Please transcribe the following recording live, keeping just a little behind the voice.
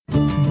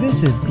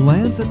This is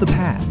Glance at the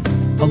Past,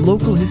 a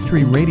local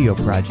history radio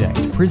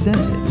project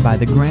presented by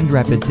the Grand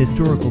Rapids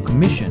Historical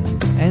Commission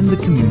and the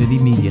Community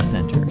Media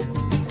Center.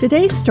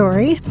 Today's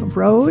story,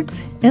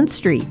 Roads and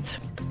Streets.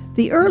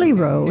 The early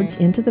roads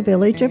into the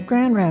village of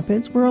Grand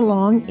Rapids were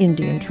along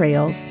Indian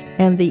trails,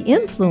 and the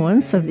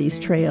influence of these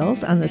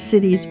trails on the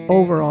city's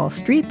overall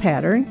street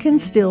pattern can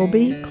still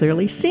be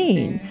clearly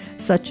seen,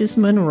 such as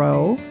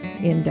Monroe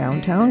in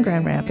downtown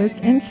Grand Rapids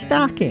and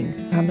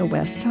Stocking on the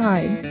west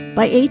side.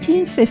 By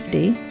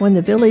 1850, when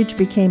the village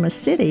became a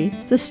city,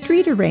 the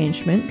street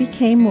arrangement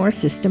became more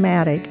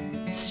systematic.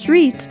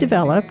 Streets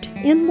developed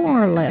in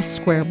more or less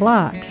square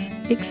blocks,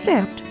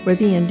 except where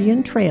the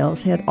Indian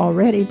trails had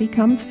already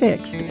become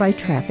fixed by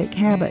traffic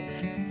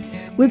habits.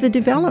 With the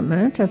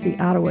development of the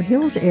Ottawa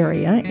Hills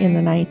area in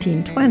the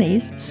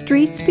 1920s,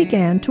 streets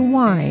began to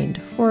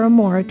wind for a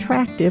more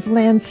attractive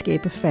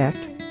landscape effect.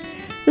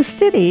 The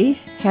city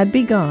had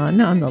begun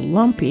on the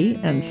lumpy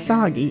and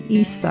soggy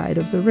east side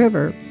of the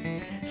river,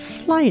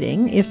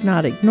 sliding, if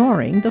not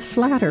ignoring, the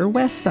flatter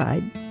west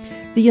side.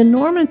 The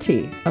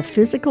enormity of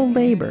physical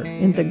labor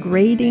in the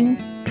grading,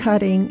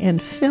 cutting,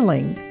 and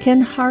filling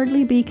can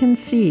hardly be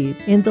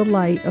conceived in the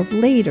light of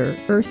later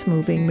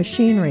earth-moving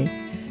machinery.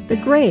 The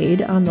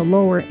grade on the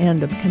lower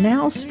end of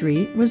Canal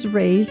Street was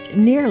raised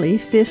nearly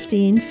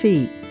 15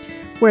 feet.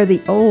 Where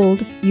the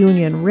old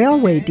Union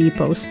Railway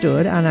Depot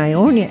stood on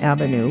Ionia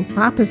Avenue,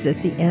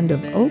 opposite the end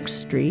of Oak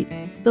Street,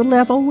 the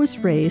level was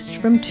raised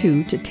from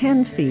 2 to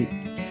 10 feet.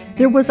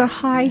 There was a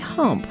high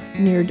hump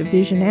near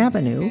Division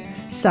Avenue,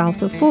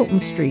 south of Fulton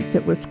Street,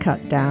 that was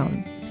cut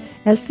down.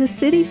 As the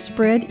city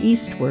spread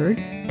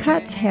eastward,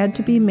 cuts had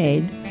to be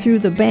made through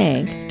the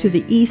bank to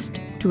the east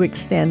to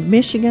extend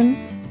Michigan,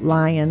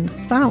 Lyon,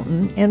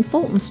 Fountain, and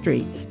Fulton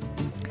Streets.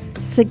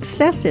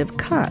 Successive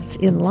cuts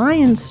in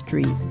Lyon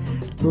Street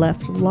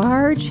left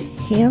large,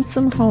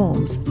 handsome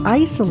homes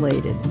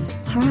isolated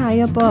high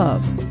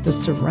above the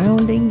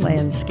surrounding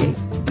landscape.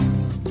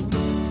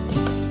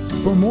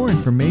 For more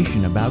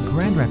information about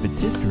Grand Rapids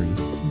history,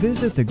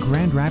 visit the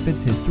Grand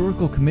Rapids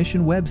Historical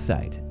Commission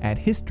website at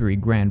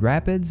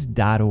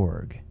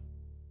historygrandrapids.org.